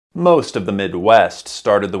Most of the Midwest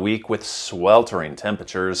started the week with sweltering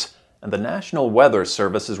temperatures, and the National Weather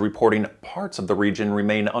Service is reporting parts of the region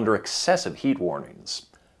remain under excessive heat warnings.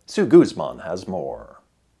 Sue Guzman has more.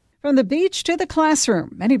 From the beach to the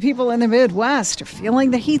classroom, many people in the Midwest are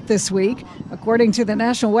feeling the heat this week. According to the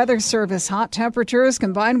National Weather Service, hot temperatures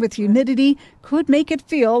combined with humidity could make it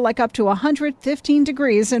feel like up to 115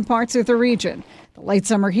 degrees in parts of the region. The late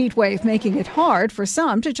summer heat wave making it hard for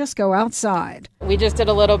some to just go outside. We just did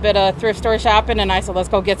a little bit of thrift store shopping, and I said, let's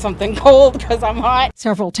go get something cold because I'm hot.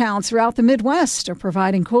 Several towns throughout the Midwest are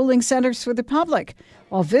providing cooling centers for the public,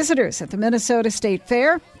 while visitors at the Minnesota State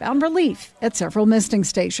Fair found relief at several misting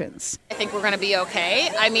stations. I think we're going to be okay.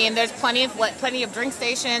 I mean, there's plenty of drink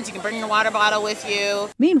stations. You can bring your water bottle with you.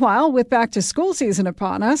 Meanwhile, with back-to-school season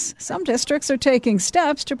upon us, some districts are taking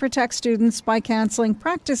steps to protect students by canceling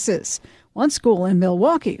practices. One school in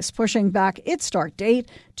Milwaukee is pushing back its start date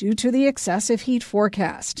due to the excessive heat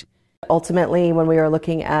forecast. Ultimately, when we are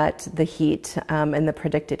looking at the heat and the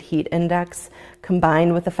predicted heat index,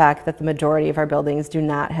 combined with the fact that the majority of our buildings do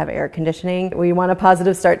not have air conditioning, we want a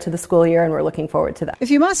positive start to the school year, and we're looking forward to that. If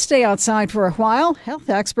you must stay outside for a while, health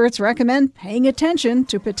experts recommend paying attention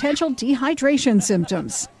to potential dehydration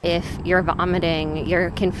symptoms. If you're vomiting, you're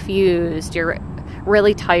confused, you're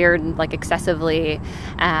really tired, like excessively,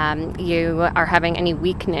 you are having any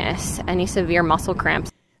weakness, any severe muscle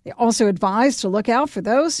cramps. They also advise to look out for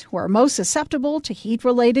those who are most susceptible to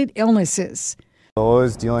heat-related illnesses.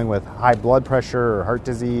 Those dealing with high blood pressure or heart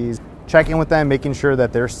disease, check in with them, making sure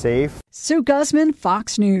that they're safe. Sue Guzman,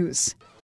 Fox News.